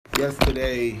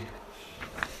Yesterday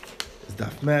is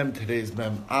Daf Mem, today's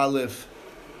Mem Aleph.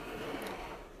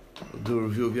 We'll do a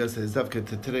review of yesterday's Daf.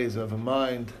 Today's we have in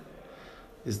mind.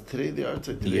 Is today the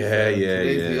Arta?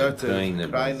 Today's the Arta.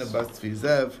 Kraina Bas Tzvi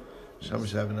Zev,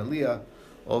 Shamash Avin Aliyah.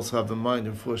 Also have in mind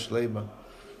in Fush Lema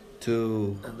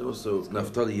to. And also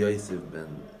Naftali Yosef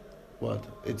ben. What?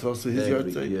 It's also his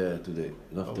Arta? Yeah, today.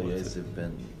 Naftali Yosef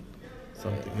ben.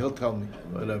 Something. He'll tell me.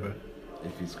 Whatever.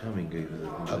 If he's coming,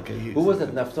 okay. Who was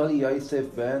that? Naftali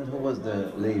Yosef ben? Who was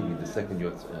the Levi, the second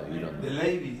Yosef? You don't know. The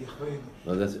Levi.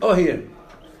 No, that's. Oh, here.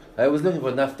 I was looking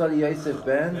for Naftali Yosef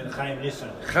ben. Chaim Nissen.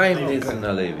 Chaim Nissen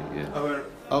Levi. Yeah.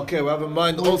 Okay, we have in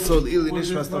mind also the Ili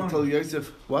Nishmas Naftali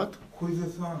Yosef. What? Who is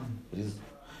the son?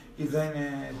 Is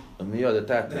eine the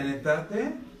Tate.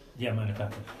 Tate? Yeah, meine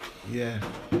Tate. Yeah.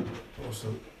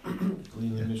 Also,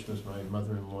 Lila Nishmas, my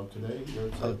mother-in-law today.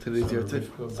 Oh, today's your tip.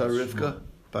 Rivka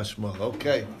Bashmal.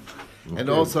 Okay. And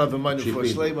also have in mind for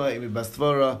Shlema, Amy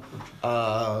Bastvara,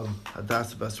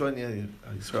 Hadassah Basronia,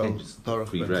 Israel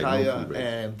Baruch Ben Chaya,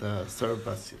 and Sarah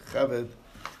Bas Yocheved,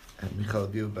 and Michal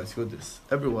Aviv Bas Yudis.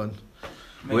 Everyone.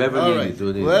 Whoever needs.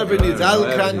 Whoever needs. Al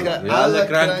Kranka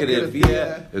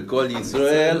Refia, Kol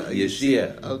Yisrael,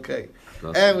 Yeshia. Okay.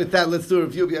 And with that, let's do a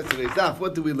review of yesterday's Daf.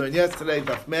 What did we learn yesterday?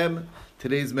 Daf Mem.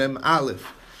 Today's Mem Aleph.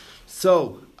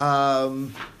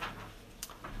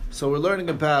 So we're learning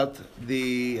about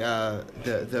the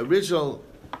original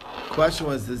question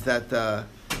is that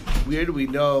where do we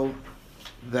know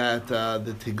that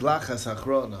the Tiglachas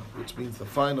Achrona, which means the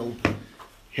final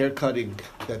haircutting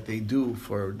that they do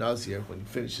for Nazir when he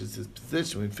finishes his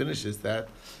position, when he finishes that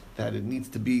it needs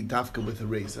to be dafka with a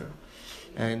razor.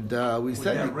 And we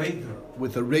said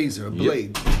with a razor, a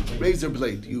blade, razor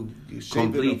blade. You shave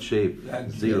complete it shape,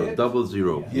 zero, double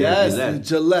zero. Yes,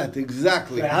 Gillette,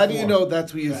 exactly. How do you know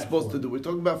that's what you're supposed to do? We're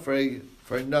talking about for a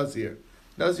Nazir.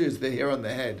 Nazir is the hair on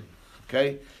the head,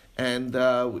 okay, and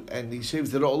he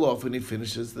shaves it all off when he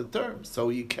finishes the term. So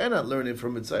you cannot learn it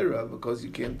from a tzara because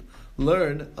you can't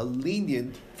learn a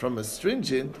lenient from a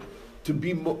stringent to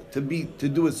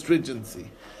do a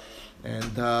stringency.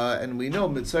 And we know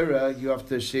mitzvah you have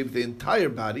to shave the entire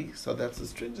body, so that's a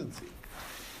stringency.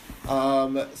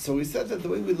 So we said that the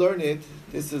way we learn it,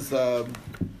 this is Rabbi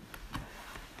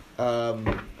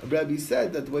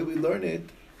said that the way we learn it.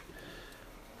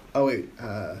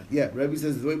 Rabbi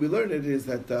says the way we learn it is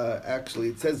that actually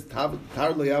it says tar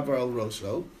le'avar al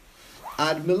rosho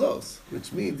ad milos,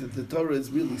 which means that the Torah is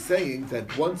really saying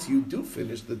that once you do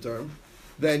finish the term,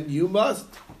 then you must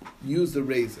use the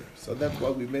razor. So that's why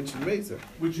we mentioned razor.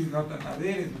 Which is not an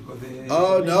adheres because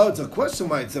no, it's a question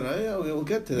mark. So we'll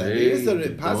get to that.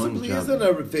 It possibly isn't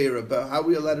a refer about how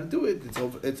we allowed to do it.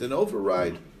 It's an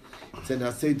override. It's an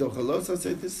hasei dochalos. I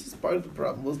say this is part of the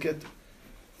problem. We'll get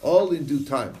all in due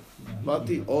time.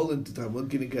 Mati, all in due time. We're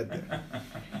going to get there.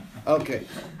 Okay.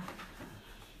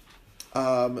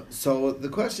 So the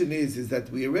question is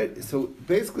that we already. So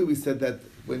basically, we said that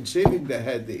when shaving the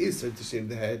head, the Isser to shave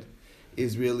the head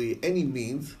is really any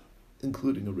means,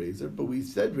 including a razor. But we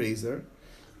said razor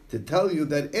to tell you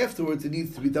that afterwards it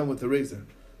needs to be done with a razor.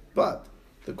 But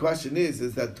the question is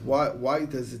that why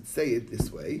does it say it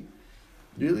this way?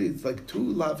 Really, it's like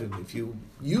two lavin. If you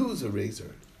use a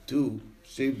razor to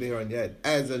shave the hair on your head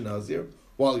as a Nazir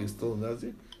while you're still a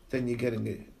Nazir, then you're getting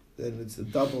it. Then it's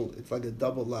like a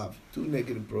double lav, two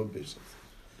negative prohibitions.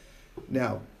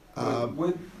 Now,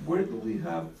 where do we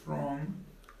have from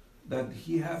that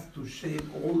he has to shave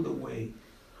all the way,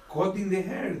 cutting the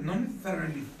hair, not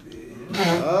necessarily.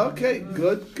 Okay,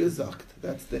 good, gesagt.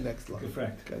 That's the next line.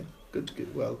 Okay, good.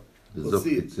 Well, we'll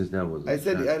see it. I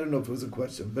said I don't know if it was a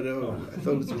question, but I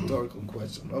thought it was a rhetorical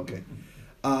question. Okay,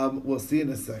 we'll see in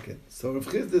a second. So Rav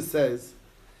Chisda says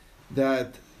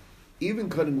that even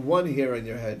cutting one hair on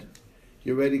your head,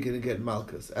 you're already going to get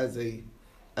malchus as a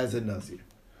Nazir.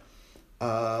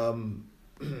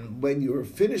 When you're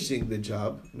finishing the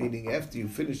job, meaning after you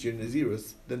finish your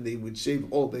Nazirus, then they would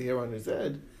shave all the hair on his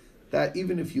head. That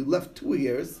even if you left 2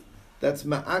 hairs, that's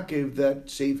ma'akev, that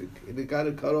shaving. And you got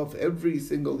to cut off every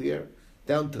single hair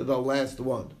down to the last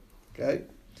one. Okay?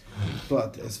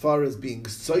 But as far as being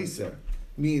soiser,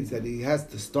 means that he has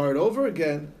to start over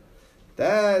again,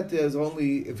 that is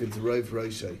only if it's Rav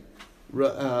Raishai,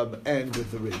 and with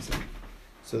the razor.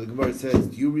 So the Gemara says,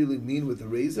 do you really mean with a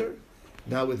razor?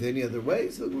 Not with any other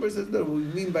way? So the Gemara says, no, what we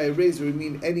mean by a razor, we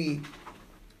mean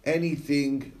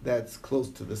anything that's close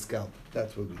to the scalp.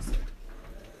 That's what we said.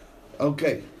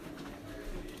 Okay.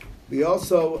 We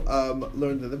also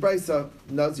learned in the Brisa,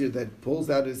 Nazir that pulls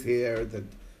out his hair, that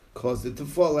caused it to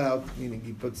fall out, meaning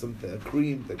he put some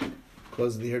cream that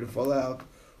causes the hair to fall out,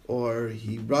 or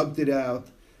he rubbed it out,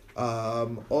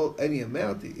 any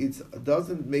amount, it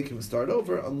doesn't make him start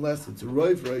over unless it's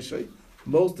roiv reishay,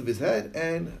 most of his head,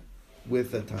 and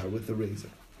with a tar, with a razor.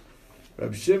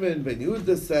 Rab Shimon ben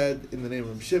Yehuda said, in the name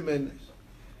of Shimon,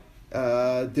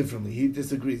 differently. He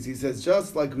disagrees. He says,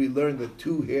 just like we learned that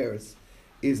 2 hairs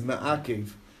is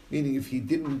ma'akev, meaning if he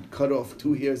didn't cut off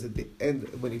 2 hairs at the end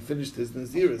when he finished his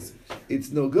naziris,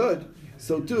 it's no good.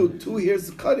 So too, 2 hairs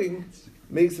cutting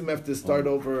makes him have to start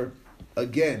over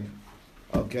again.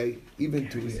 Okay, even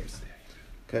 2 hairs.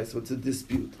 Okay, so it's a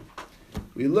dispute.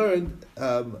 We learned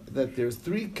that there's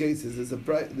 3 cases.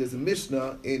 There's a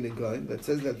Mishnah in Egain that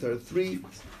says that there are 3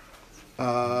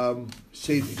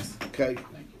 shavings, okay,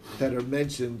 that are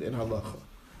mentioned in halacha.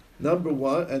 Number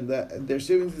 1, and their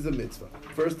shavings is a mitzvah.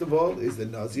 First of all, is the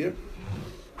nazir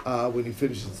when he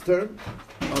finishes his term.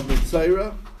 A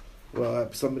mitzaira,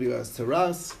 well, somebody who has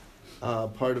taras,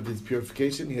 part of his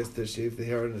purification, he has to shave the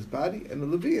hair on his body. And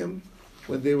the Levium,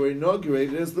 when they were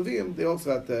inaugurated as Levium, they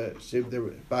also had to shave their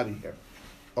body hair,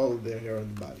 all of their hair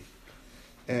on the body.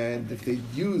 And if they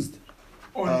used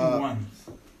Only once.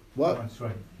 what? That's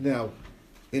right. Now,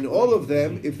 in all of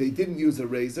them, if they didn't use a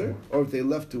razor, or if they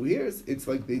left 2 hairs, it's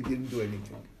like they didn't do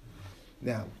anything.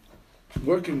 Now,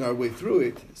 working our way through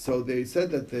it, so they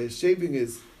said that the shaving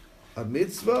is a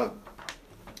mitzvah.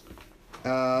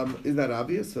 Is that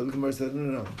obvious? So the Gemara said,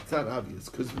 no, it's not obvious,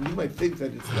 because you might think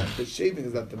that it's not. The shaving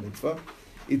is not the mitzvah.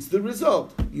 It's the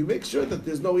result. You make sure that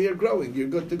there's no hair growing, you're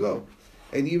good to go.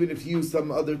 And even if you use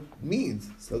some other means,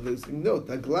 so there's no,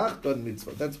 taglach don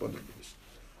mitzvah, that's one of the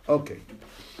Okay.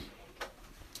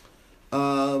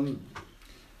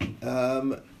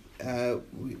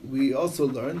 We also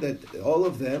learned that all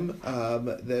of them,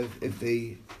 that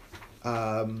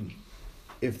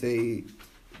if they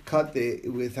cut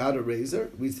without a razor,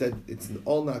 we said it's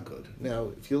all not good.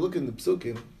 Now, if you look in the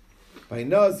psukim, by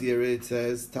Nazir it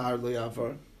says tar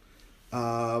le'afar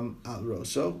al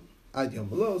rosho ad yom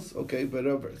halos. Okay,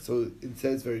 whatever. So it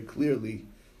says very clearly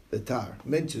the tar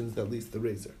mentions at least the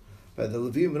razor. By the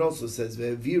Levim it also says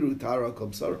ve'viru tar al kol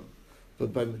b'sarim.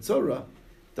 But by Mitzorah,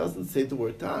 it doesn't say the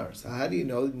word tar. So how do you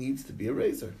know it needs to be a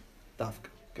razor? Dafka.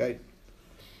 Okay?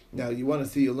 Now, you want to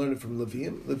see, you learn it from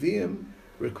Levium. Levium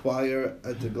require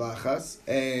a teglachas,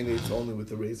 and it's only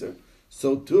with a razor.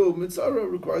 So too, Mitzorah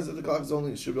requires that the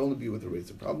teglachas should only be with a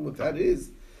razor. Problem with that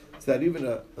is that even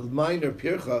a minor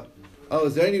pircha,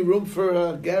 is there any room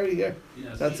for Gary here?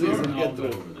 Yes, That's sure. easy to I'll get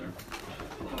go through. over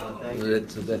there.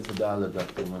 That's $1,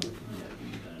 Dr. Man.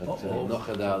 That's noch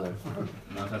 $1.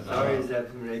 Not that Sorry, bad. is that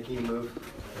from making move?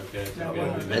 Okay, so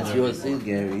That's your seat,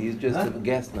 Gary. He's just a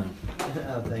guest now.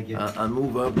 Oh, thank you. I'll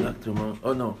move up, Dr. Man.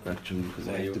 Oh, no, actually, because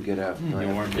I have to get out. No, I You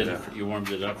have warmed to it get up. out. You warmed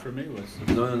it up for me. What's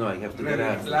No, I have to get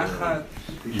out.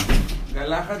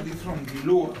 Galachat is from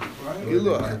Gilua, right? You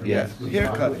look, Yes.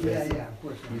 haircut. Yeah, of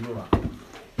course.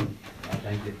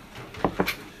 Thank you.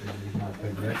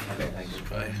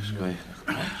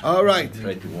 All right.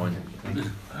 Try to warn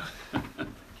him.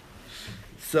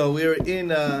 So we're in.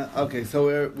 So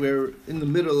we're in the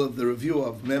middle of the review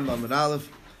of Mem Amud Aleph.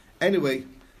 Anyway,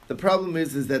 the problem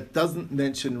is that it doesn't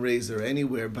mention razor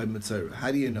anywhere by Mitzorah.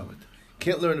 How do you know it?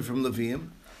 Can't learn it from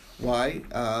Levium. Why?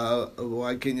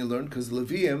 Why can you learn? Because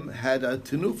Levium had a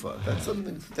tenufa.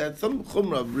 That's some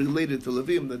chumrah related to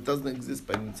Levium that doesn't exist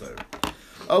by Mitzorah.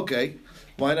 Okay.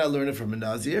 Why not learn it from a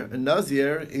Nazir? A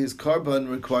Nazir, his carbon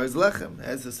requires lechem.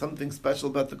 Has something special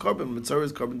about the carbon.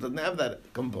 Mitzorah's carbon doesn't have that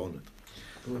component.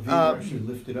 Levi actually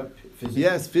lifted up physically.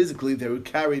 Yes, physically they were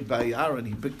carried by Aaron.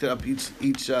 He picked it up each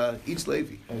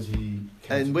Levi As he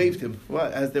and waved him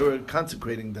as they were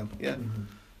consecrating them. Yeah,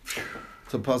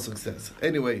 so pasuk says.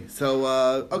 Anyway, so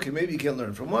okay, maybe you can't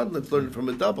learn it from one. Let's learn it from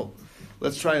a double.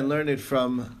 Let's try and learn it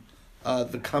from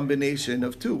the combination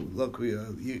of 2. Look,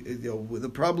 the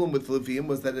problem with Levium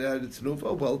was that it had a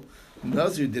tenufa. Well,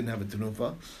 Nazir didn't have a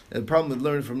tenufa. And the problem with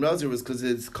learning from Nazir was because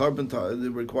it's carbon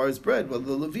that requires bread. Well,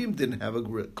 the Levium didn't have a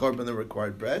carbon that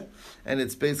required bread, and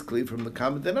it's basically from the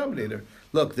common denominator.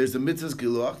 Look, there's a mitzvah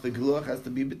giluach. The giluach has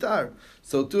to be bitar.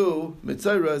 So too,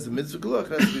 mitzvah is a mitzvah giluach,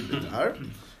 it has to be bitar,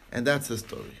 and that's the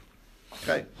story.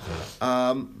 Okay,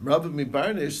 Rav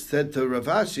Mibarnish said to Rav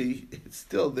Ashi,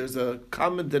 there's a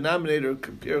common denominator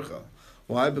kapircha.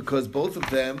 Why? Because both of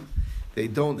them, they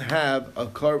don't have a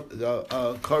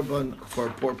carbon for a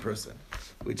poor person,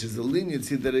 which is a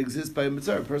leniency that exists by a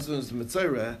mitzvah. A person who's a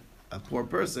mitzvah, a poor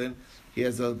person, he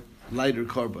has a lighter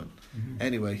carbon. Mm-hmm.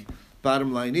 Anyway,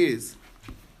 bottom line is,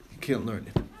 you can't learn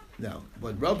it. Now,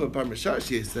 what Rav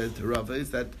Parmashashi said to Rav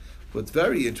is that what's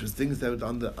very interesting is that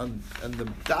on the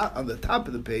top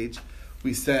of the page,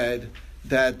 we said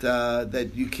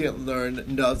that you can't learn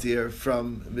Nazir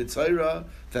from Mitzorah,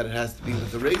 that it has to be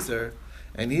with a razor,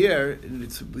 And here,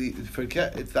 it's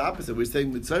the opposite. We're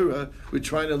saying Mitzvah, we're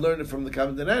trying to learn it from the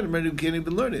Kavan Danan, and we can't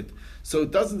even learn it. So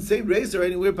it doesn't say razor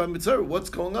anywhere by Mitzvah. What's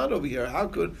going on over here? How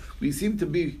could we seem to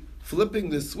be flipping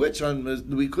the switch on?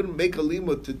 We couldn't make a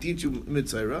limud to teach you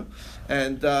Mitzvah,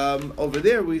 and over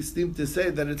there we seem to say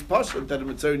that it's pashut that a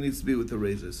Mitzvah needs to be with the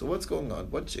razor. So what's going on?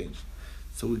 What changed?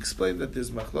 So we explained that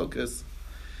there's machlokas.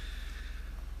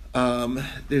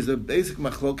 There's a basic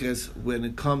machlokas when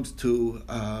it comes to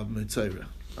Mitzvah,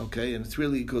 okay, and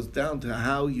it goes down to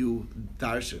how you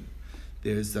darshan.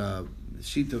 There's the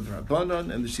sheet of Rabbanon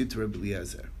and the sheet of Rabbi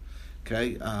Eliezer,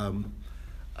 okay.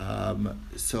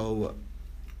 So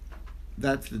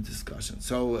that's the discussion.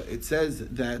 So it says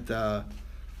that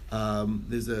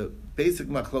there's a basic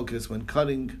machlokas when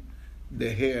cutting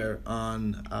the hair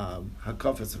on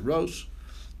hakafas rosh.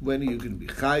 When are you going to be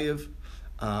chayiv?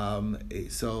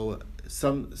 So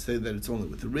some say that it's only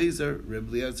with the razor. Reb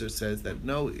Eliezer says that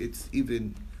no, it's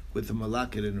even with the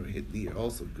malaket and hit the ear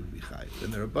also going to be chayiv.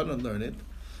 And the Rabbanan learn it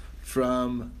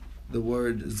from the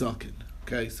word zaken.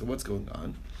 Okay, so what's going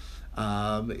on?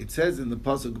 It says in the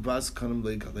pasuk bas kanam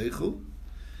leikalechu,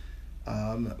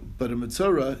 but a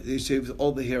metzora, it shaves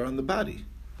all the hair on the body,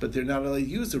 but they're not allowed to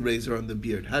use a razor on the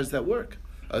beard. How does that work?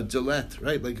 A Gillette,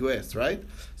 right? Like you asked, right?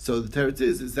 So the teretz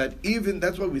is that even,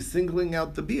 that's why we're singling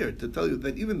out the beard, to tell you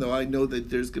that even though I know that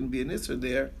there's going to be an isser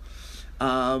there,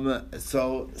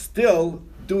 so still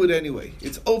do it anyway.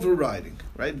 It's overriding,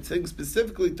 right? It's saying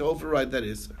specifically to override that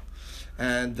isser.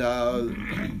 And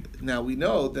now we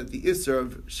know that the isser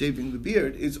of shaving the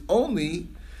beard is only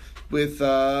with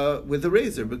a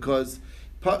razor, because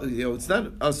it's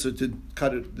not usher to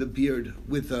cut the beard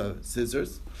with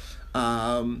scissors.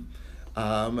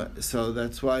 So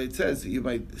that's why it says that you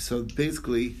might. So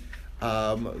basically,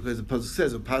 because the pasuk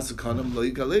says a pasuk lo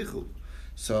yigalechu.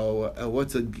 So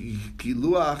what's a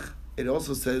giluach? It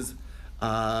also says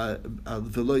v'lo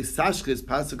yisashchis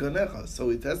pasuk hanecha. So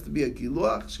it has to be a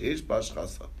giluach sheish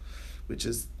b'ashchasa, which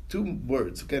is two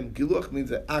words. Again, giluach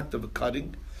means an act of a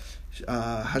cutting.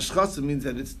 Hashchasa means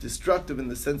that it's destructive in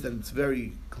the sense that it's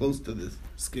very close to the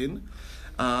skin.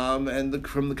 And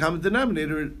from the common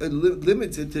denominator, it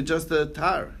limits it to just a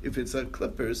tar. If it's a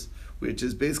clippers, which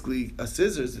is basically a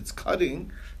scissors, it's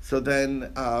cutting, so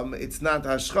then it's not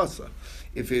hashchasa.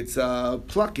 If it's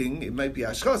plucking, it might be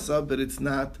hashchasa, but it's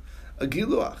not a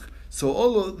giluach. So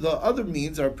all of the other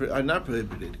means are not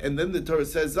prohibited. And then the Torah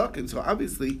says zaken. So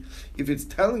obviously, if it's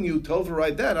telling you to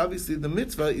override that, obviously the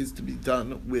mitzvah is to be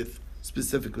done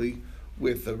specifically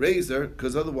with a razor,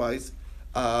 because otherwise,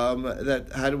 that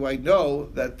how do I know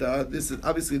that this is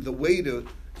obviously the way to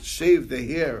shave the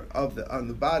hair on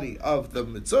the body of the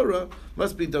mitzvah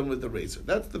must be done with the razor.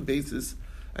 That's the basis,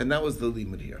 and that was the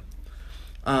limit here.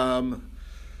 That's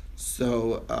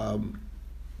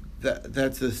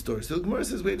the story. So the Gemara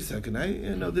says, wait a second,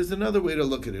 there's another way to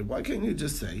look at it. Why can't you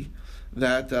just say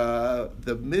that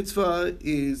the mitzvah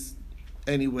is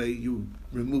anyway you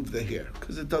remove the hair,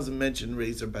 because it doesn't mention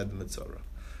razor by the mitzvah.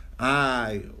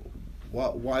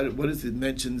 What does it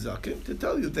mention zaken? To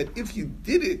tell you that if you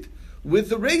did it with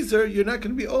the razor, you're not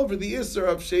going to be over the isser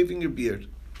of shaving your beard.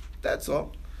 That's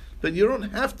all. But you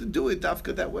don't have to do it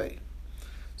dafka that way.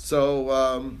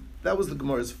 So that was the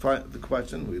Gemara's the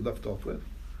question we left off with.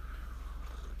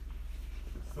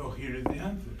 So here is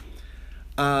the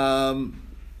answer.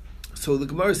 So the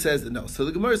Gemara says no. So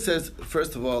the Gemara says,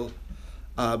 first of all,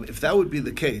 if that would be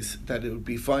the case, that it would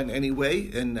be fine anyway,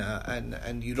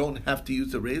 and you don't have to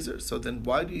use a razor, so then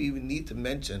why do you even need to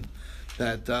mention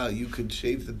that you could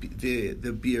shave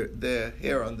the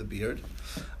hair on the beard?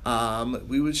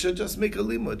 We should just make a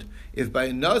limud. If by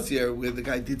a nazir, where the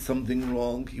guy did something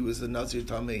wrong, he was a nazir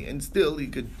tamei, and still he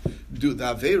could do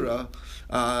the avera,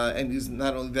 and he's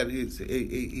not only that he's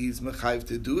mechayiv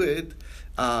to do it,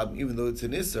 even though it's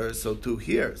an isser. So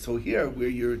here where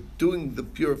you're doing the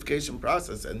purification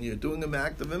process and you're doing an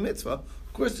act of a mitzvah,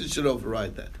 of course it should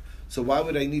override that. So why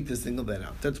would I need to single that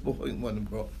out? That's point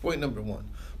number one.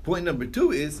 Point number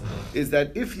two is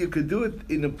that if you could do it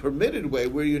in a permitted way,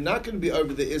 where you're not going to be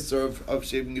over the isser of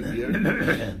shaving your beard,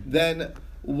 then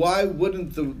why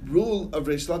wouldn't the rule of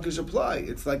Reish Lakish apply?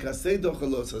 It's like asay docha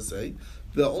los asay.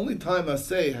 The only time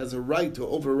asay has a right to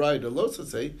override a los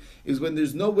asay is when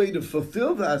there's no way to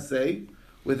fulfill the asay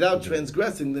without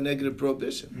transgressing the negative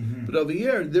prohibition. Mm-hmm. But over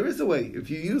here, there is a way. If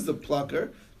you use a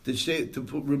plucker to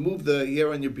remove the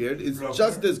hair on your beard, it's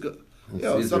just as good.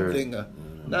 Something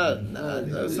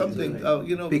No, something. Oh,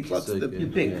 you know, Pick, plucks so the you You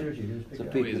can- pick. yeah. It's a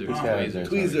pick. Tweezers.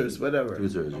 tweezers, whatever.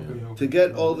 Tweezers, yeah. Okay. To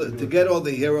get all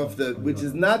the hair off the, which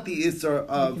is not the isser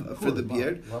of for the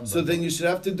beard. So then you should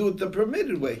have to do it the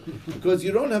permitted way, because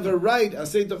you don't have a right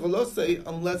asay tacholosay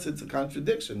unless it's a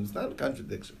contradiction. It's not a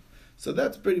contradiction. So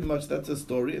that's a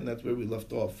story, and that's where we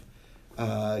left off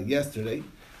yesterday,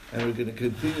 and we're going to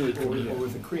continue it Or from here.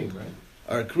 with the cream, right?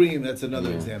 Or cream, that's another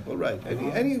Yeah. example, right?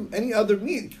 Any other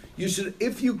means you should,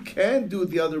 if you can do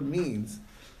the other means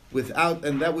without,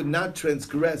 and that would not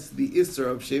transgress the isser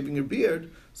of shaving your beard.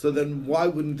 So then, why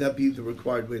wouldn't that be the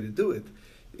required way to do it?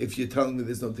 If you're telling me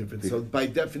there's no difference, so by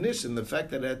definition, the fact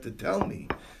that it had to tell me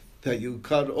that you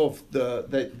cut off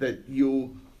that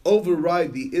you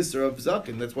override the isser of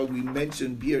zaken. That's why we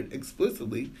mentioned beard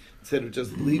explicitly instead of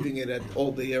just leaving it at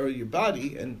all the hair of your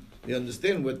body, and you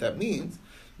understand what that means.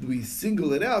 We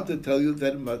single it out to tell you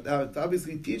that it's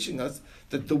obviously teaching us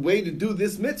that the way to do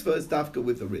this mitzvah is dafka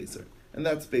with a razor, and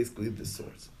that's basically the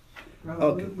source.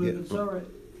 Okay, With yeah. Mitzvah,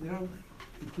 they don't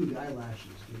include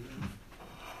eyelashes, do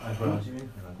they? Eyebrows, you mean?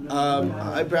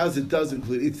 Eyebrows, it does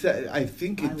include. I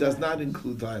think it does not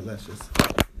include the eyelashes.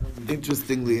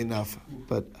 Interestingly enough,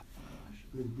 but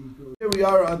here we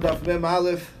are on Daf Mem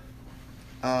Aleph,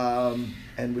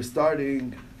 and we're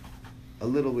starting a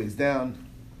little ways down,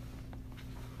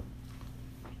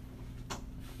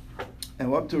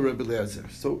 and we're up to Rebbe Eliezer.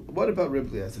 So, what about Rebbe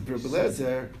Eliezer? Rebbe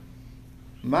Eliezer,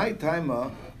 my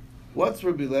taima, what's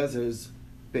Rebbe Eliezer's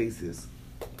basis?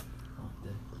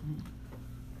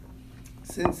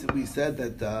 Since we said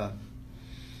that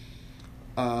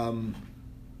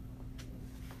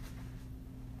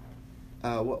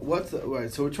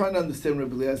right? So we're trying to understand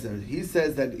Rebbe Eliezer. He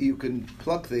says that you can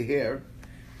pluck the hair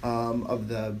of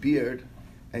the beard,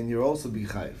 and you're also be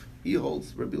chayiv. He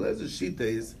holds Rebbe Eliezer's shita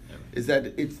is that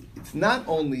it's not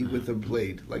only with a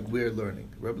blade like we're learning.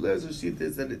 Rebbe Eliezer's shita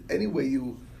is that any way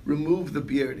you remove the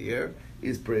beard hair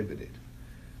is prohibited.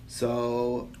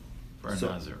 So For a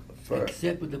nazir.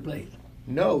 Except with the blade.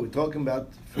 No, we're talking about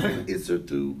for the isser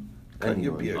to cut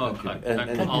your Anyway. beard. Oh, cut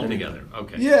And- all together.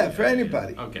 Okay. Yeah, for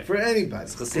anybody. Okay. For anybody.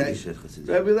 It's Okay? Chassidish, Chassidish.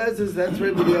 Rebbe Eliezer, that's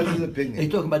Rebbe Eliezer's Are you opinion.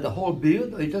 talking about the whole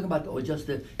beard, or are you talking about or just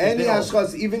the Any beard?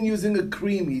 hashchas, even using a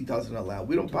cream, he doesn't allow.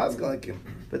 We don't pass like him,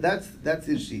 but that's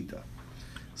his shita.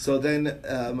 So then,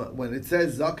 when it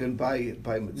says zaken by This is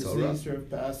the mitzorah, Easter of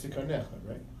Be'as Zikanecha,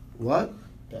 right? what?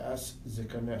 Be'as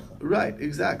Zikanecha. Right,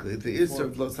 exactly. The isser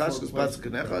of For- los for hashchas placement, bas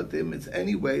kanecha, it's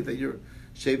any way that you're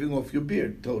shaving off your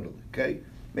beard totally. Okay,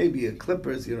 maybe a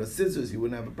clippers, scissors, you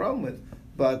wouldn't have a problem with,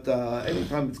 but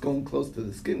anytime it's going close to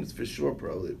the skin, it's for sure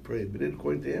prohibited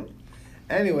according to him.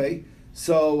 Anyway,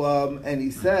 so and he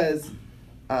says,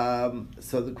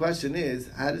 so the question is,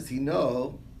 how does he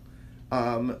know?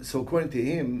 So according to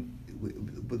him,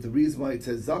 but the reason why it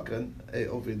says zakan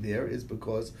over there is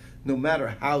because no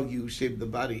matter how you shave the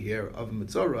body hair of a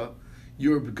mitzorah,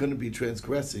 you're going to be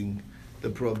transgressing the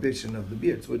prohibition of the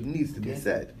beard. So it needs to be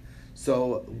said.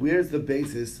 So where's the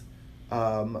basis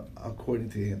according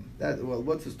to him?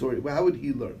 What's the story? Well, how would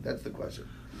he learn? That's the question.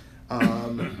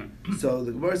 So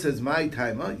the Gemara says, "My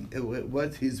taima."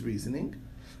 What's his reasoning?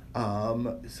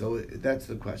 So that's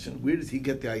the question. Where does he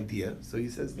get the idea? So he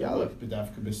says, Yalef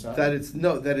B'davka B'sai.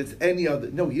 that it's any other.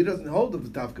 No, he doesn't hold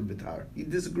of the dafka bitar. He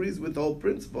disagrees with the whole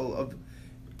principle of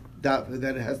that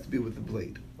it has to be with the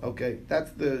blade. Okay,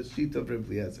 that's the sheet of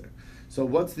Rebbe Eliezer. So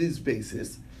what's his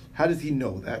basis? How does he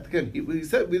know that? Again, we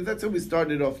said that's how we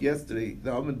started off yesterday.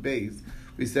 The Amud Beis.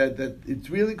 We said that it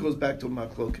really goes back to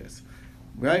machlokes,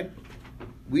 right?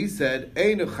 We said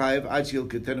Einu chayiv ad sheyil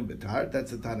ketenu bitar.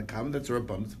 That's a Tanakam. That's a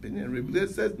Rabban's opinion. And Rebbe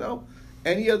Eliezer says no.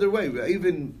 Any other way,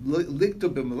 even likto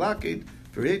b'malakid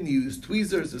for him, you use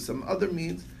tweezers or some other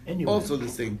means. Anyway. Also the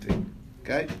same thing.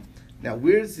 Okay. Now,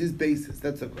 where's his basis?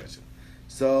 That's the question.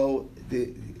 So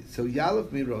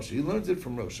Yalef mi Rosha. He learns it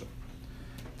from Rosha.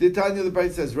 The Tanya the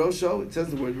Bride says Rosho. It says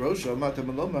the word Rosha. Mata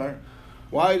Malomar.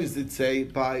 Why does it say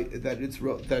by that it's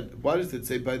that? Why does it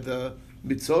say by the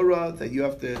mitzorah that you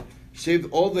have to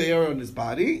shave all the hair on his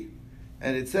body?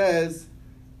 And it says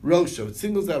Rosho. It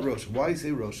singles out Rosho. Why say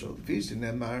Rosho? Vish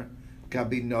Nemar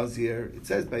Gabi Nazir. It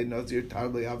says by Nazir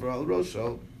Tarle Avral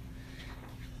Rosho.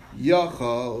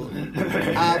 Yachol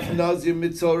Af Nazir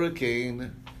Mitzorah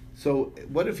Kain. So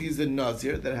what if he's a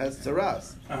Nazir that has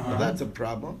tzaras? Well, that's a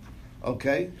problem.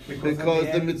 Okay, because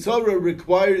the mitzvah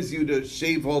requires you to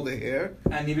shave all the hair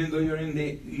And even though you're on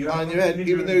your head,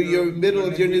 even though you're in the middle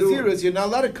of your nazirus, you're not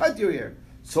allowed to cut your hair.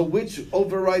 So which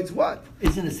overrides what?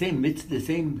 Isn't the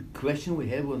same question we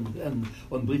have on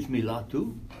Brit Milah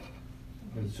too?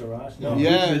 With Saras?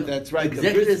 Yeah, that's right. Exactly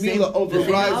The bris the same- milah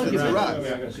overrides the the same tzaras.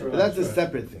 argument. But that's a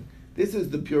separate thing. This is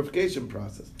the purification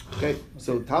process. Okay,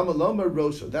 so Tamaloma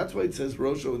Rosho. That's why it says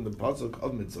Rosho in the pasuk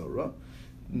of Mitzorah,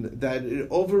 that it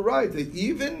overrides it.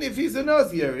 Even if he's a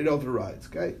Nazir, it overrides.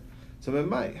 Okay, so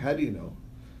how do you know?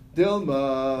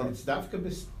 Dilma. It's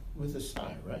dafka with a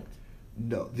star, right?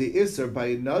 No, the Isser by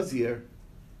a Nazir.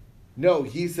 No,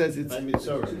 he says it's By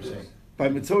Mitzorah, you're saying. by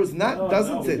Mitzorah. Is not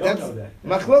doesn't we say don't that's know that.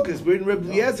 Machlokas. We're in Reb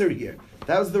Eliezer here.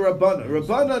 That was the Rabbanan.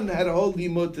 Rabbanan had a whole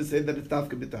limud to say that it's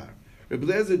dafka b'tar. Reb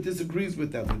Eliezer disagrees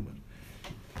with that limud.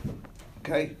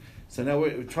 Okay, so now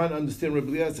we're trying to understand Reb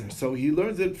Eliezer. So he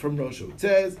learns it from Rosho. It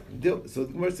says so.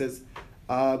 The Gemara says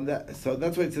so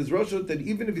that's why it says Rosho that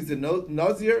even if he's a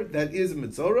Nazir, that is a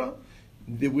Mitzorah,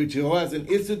 which he has an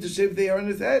issue to shave the hair on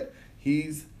his head.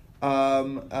 He's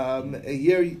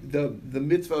here the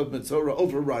mitzvah of Mitzorah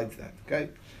overrides that. Okay,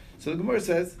 so the Gemara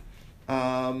says.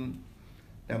 Now,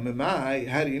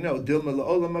 how do you know? Dilma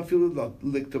la'olam afilu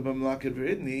likto b'mlakad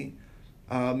v'ridni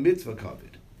mitzvah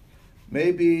kavod.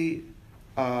 Maybe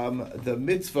the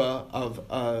mitzvah of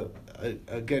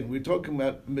again, we're talking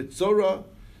about Mitzorah.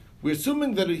 We're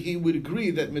assuming that he would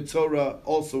agree that Mitzorah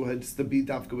also has to be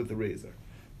dafka with the razor.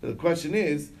 But the question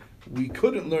is, we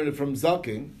couldn't learn it from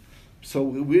Zaking, so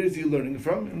where is he learning it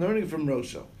from? Learning it from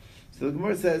Rosho. So the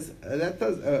Gemara says that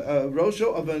does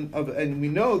Rosho and we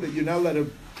know that you're not allowed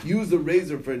to use a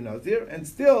razor for a Nazir, and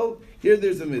still here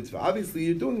there's a mitzvah. Obviously,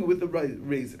 you're doing it with the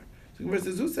razor. So the Gemara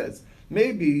says, who says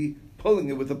maybe pulling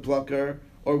it with a plucker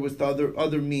or with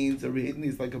other means, or hitting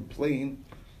is like a plane.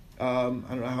 I don't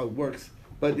know how it works,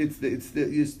 but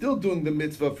you're still doing the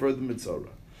mitzvah for the Mitzorah.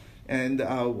 And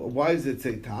why does it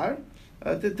say tar?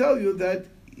 To tell you that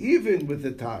even with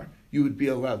the tar, you would be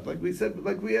allowed, like we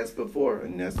asked before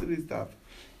in yesterday's stuff.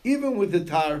 Even with the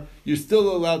tar, you're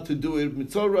still allowed to do it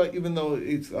Mitzorah, even though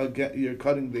it's you're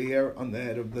cutting the hair on the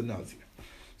head of the Nazir.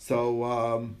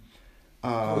 So,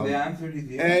 so the answer is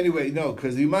yes. Anyway, no,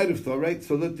 because you might have thought, right?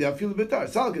 So let the afil bitar.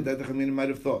 Salkedat Chamina might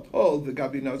have thought, the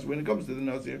Gabi Nazir, when it comes to the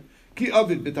Nazir, ki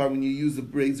avid bitar, when you use a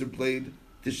razor blade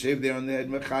to shave there on the head,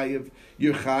 mechayev,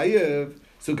 you're chayev.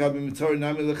 So Gabi Mitzorah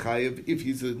nami lechayev. If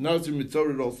he's a Nazir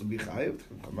Mitzorah, it'll also be chayev.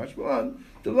 Kamash Balan,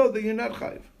 the law that you're not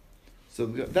chayev. So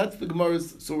that's the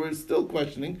Gemara's. So we're still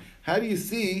questioning. How do you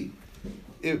see?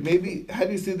 How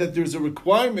do you see that there's a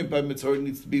requirement by Mitzorah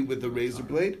needs to be with a razor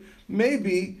blade?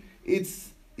 Maybe it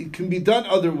can be done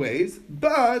other ways,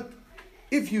 but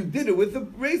if you did it with a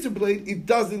razor blade, it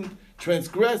doesn't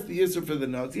transgress the Yisr for the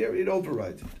Nazir. It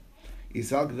overrides it.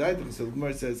 So the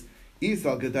Gemara says, if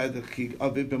it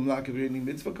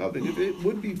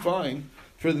would be fine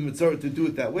for the Mitzorah to do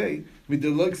it that way,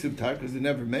 because it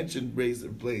never mentioned razor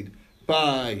blade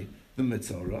by the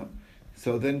Mitzorah,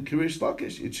 so then Rish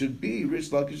Lakish, it should be Rish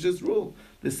Lakish's rule.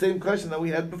 The same question that we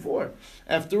had before.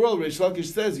 After all, Rish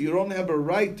Lakish says you don't have a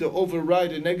right to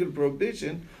override a negative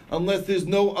prohibition unless there's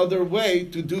no other way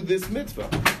to do this mitzvah.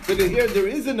 But here there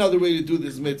is another way to do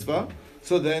this mitzvah.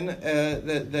 So then,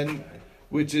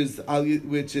 which is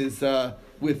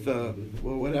with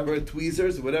whatever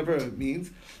tweezers, whatever it means.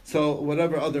 So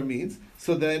whatever other means.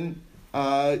 So then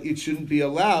it shouldn't be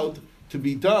allowed to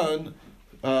be done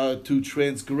to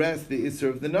transgress the Isser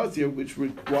of the Nazir, which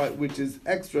is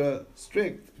extra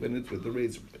strict when it's with the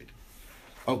razor blade.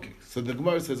 Okay, so the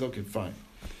Gemara says, okay, fine.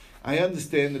 I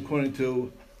understand, according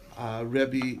to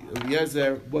Rebbe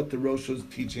Eliezer, what the Rosh is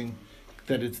teaching,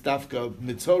 that it's dafka,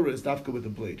 Mitzorah is dafka with a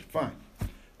blade. Fine.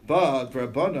 But for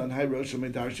Rabbanan, High Rosh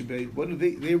Medarshi Blade, what do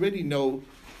they already know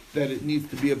that it needs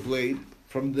to be a blade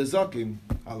from the Zakim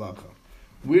halacha.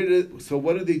 So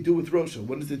what do they do with Rosh?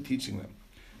 What is it teaching them?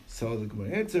 So the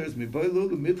Gemara answers, because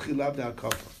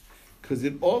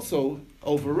it also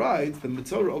overrides, the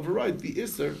Mitzorah overrides the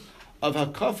Isser of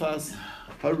Hakafas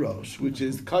Harosh, which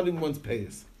is cutting one's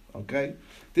payas. Okay?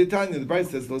 The Bible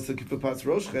says,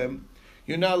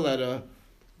 you're not allowed to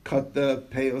cut the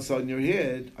payos on your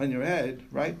head,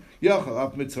 right? Yachal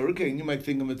af Mitzorah, and you might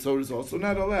think a Mitzorah is also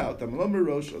not allowed.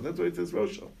 That's why it says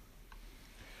Rosho.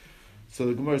 So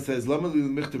the Gemara says, Lama li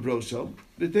michtav Rosho,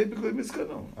 v'tepikli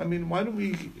miskano. I mean, why don't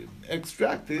we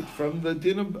extract it from the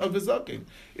din of Azakim?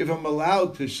 If I'm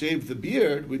allowed to shave the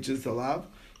beard, which is allowed,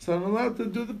 so I'm allowed to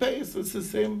do the payos. It's the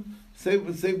same.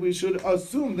 We should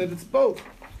assume that it's both.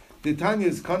 The Tanya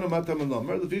is kano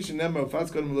matamalamar. The fish nemer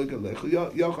fas kano malika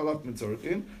yachalaf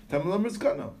mitzorkin. Tamalamer is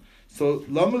kano. So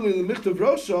lama li michtav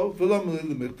Rosho v'lama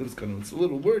li michtav skano. It's a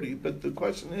little wordy, but the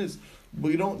question is,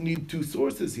 we don't need two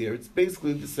sources here. It's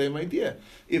basically the same idea.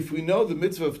 If we know the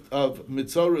mitzvah of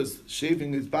Mitzorah's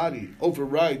shaving his body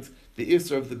overrides the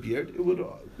Isser of the beard,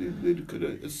 we could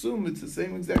assume it's the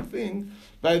same exact thing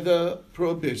by the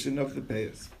prohibition of the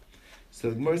payas. So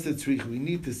the Gemara said, we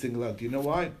need to single out. Do you know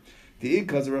why? The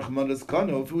ikaz rachmanas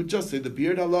kano. If it would just say the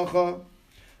beard halacha,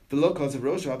 the lokas of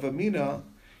rosh avamina,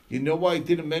 you know why it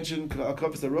didn't mention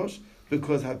hakafas rosh?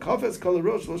 Because hakafas kol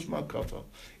rosh losh makafa.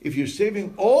 If you're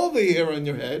shaving all the hair on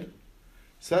your head,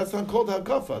 so that's not called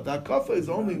hakafa. The hakafa is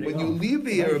only when you leave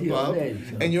the hair above,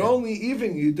 and you're only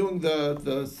you're doing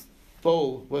the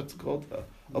bowl. What's it called?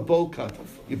 A bowl cut.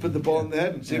 You put the bowl on the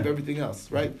head and shave everything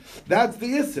else, right? That's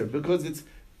the isser, because it's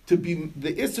to be,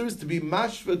 the isser is to be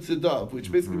mashva tzadav, which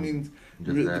basically means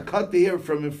to cut the hair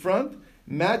from in front,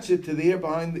 match it to the hair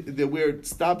behind where it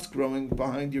stops growing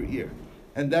behind your ear.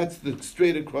 And that's the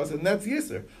straight across, and that's the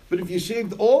isser. But if you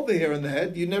shaved all the hair on the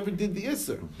head, you never did the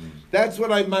isser. That's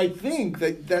what I might think,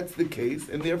 that's the case,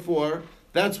 and therefore,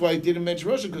 that's why I didn't mention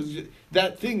Rosh, because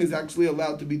that thing is actually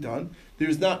allowed to be done.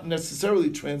 There's not necessarily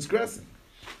transgressing.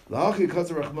 That's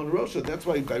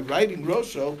why by writing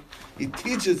Rosho, it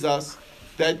teaches us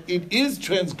that it is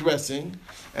transgressing,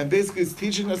 and basically it's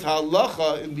teaching us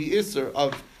halacha in the isser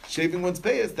of shaving one's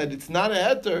payas, that it's not a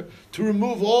heter to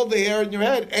remove all the hair in your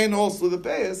head and also the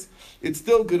payas. It's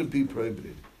still going to be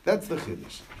prohibited. That's the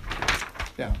chiddush.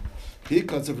 Now,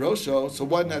 because of Rosho, so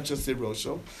why not just say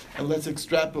Rosho? And let's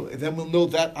extrapolate, and then we'll know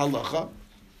that halacha.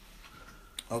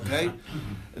 Okay?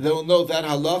 And then we'll know that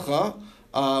halacha,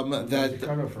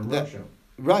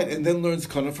 right, and then learns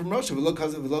Zikono from Rosh.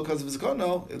 Because of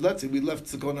Zikono, let's say we left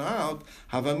Zikono out,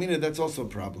 Havamina, that's also a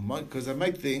problem. Because I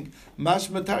might think, Mash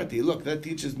Matarti, look, that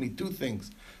teaches me two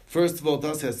things. First of all,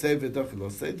 does have say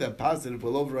that positive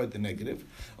will override the negative.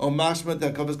 Or Mashma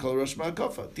Takavas Kol Rosh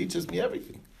Ma'akafa, teaches me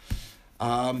everything.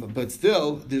 But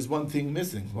still, there's one thing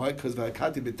missing. Why? Because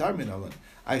V'akati B'tarmin,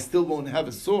 I still won't have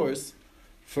a source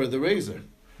for the razor.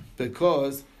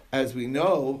 Because, as we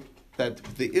know, that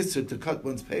the isser to cut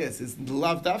one's payas is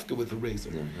lav dafka with a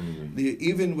razor.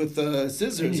 Even with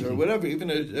scissors or whatever, even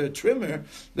a trimmer,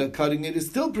 the cutting it is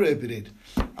still prohibited.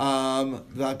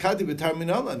 The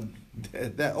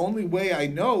only way I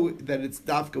know that it's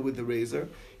dafka with the razor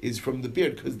is from the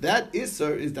beard, because that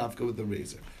isser is dafka with the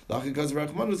razor.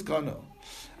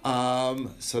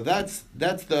 So that's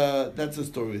the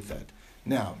story with that.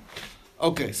 Now,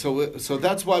 okay, so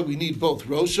that's why we need both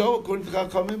Rosho, according to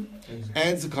Chachamim,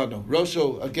 and Zikono.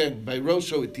 Rosho, again, by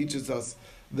Rosho it teaches us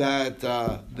that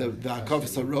the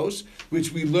Hakavas HaRosh,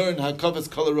 which we learn Hakavas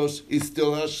Kol HaRosh is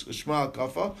still Shema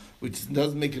HaKafa, which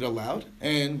doesn't make it allowed.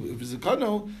 And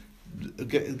Zikono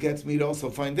gets me to also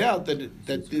find out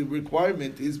that the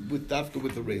requirement is with Dafka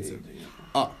with the razor.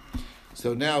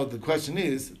 So now the question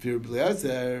is, Fir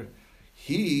B'leazer,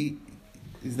 he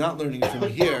is not learning from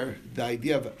here the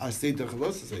idea of Asay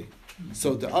Tachalosase.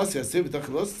 So the Asay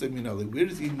Tachalosase Minali, where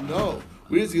does he know?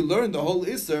 Where does he learn the whole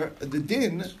Isser, the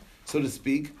din, so to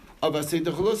speak, of Asay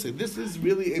Tachalosase? This is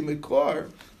really a Mekor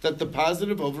that the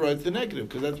positive overrides the negative,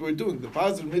 because that's what we're doing. The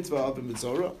positive mitzvah of the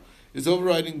Mitzorah is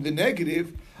overriding the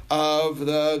negative of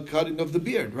the cutting of the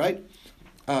beard, right?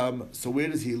 So where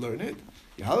does he learn it?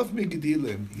 He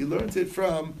learns it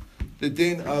from the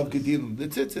din of Gedilim, the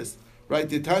tzitzis. Right,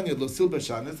 the Tanya Losil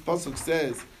Bashanes, the pasuk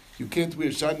says you can't wear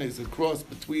shanes, a cross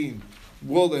between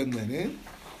wool and linen,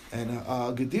 and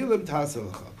gedilim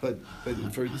tasalacha. But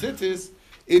for tzitzis,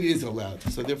 it is allowed.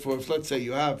 So therefore, if let's say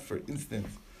you have, for instance,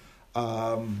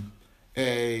 a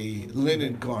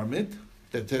linen garment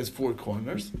that has four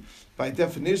corners, by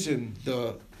definition,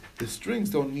 the strings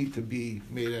don't need to be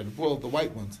made out of wool, the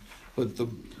white ones, but the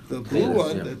blue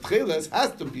one, the tcheles,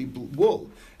 has to be wool,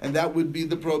 and that would be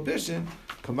the prohibition.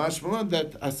 Kamash Malan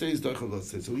that Asay is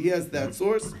Doichalose. So he has that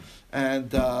source,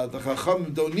 and the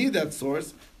Chacham don't need that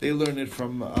source. They learn it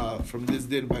from this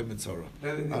din by Mitzorah.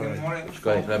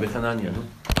 Rabbi Hanania.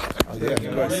 Yeah,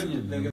 of course.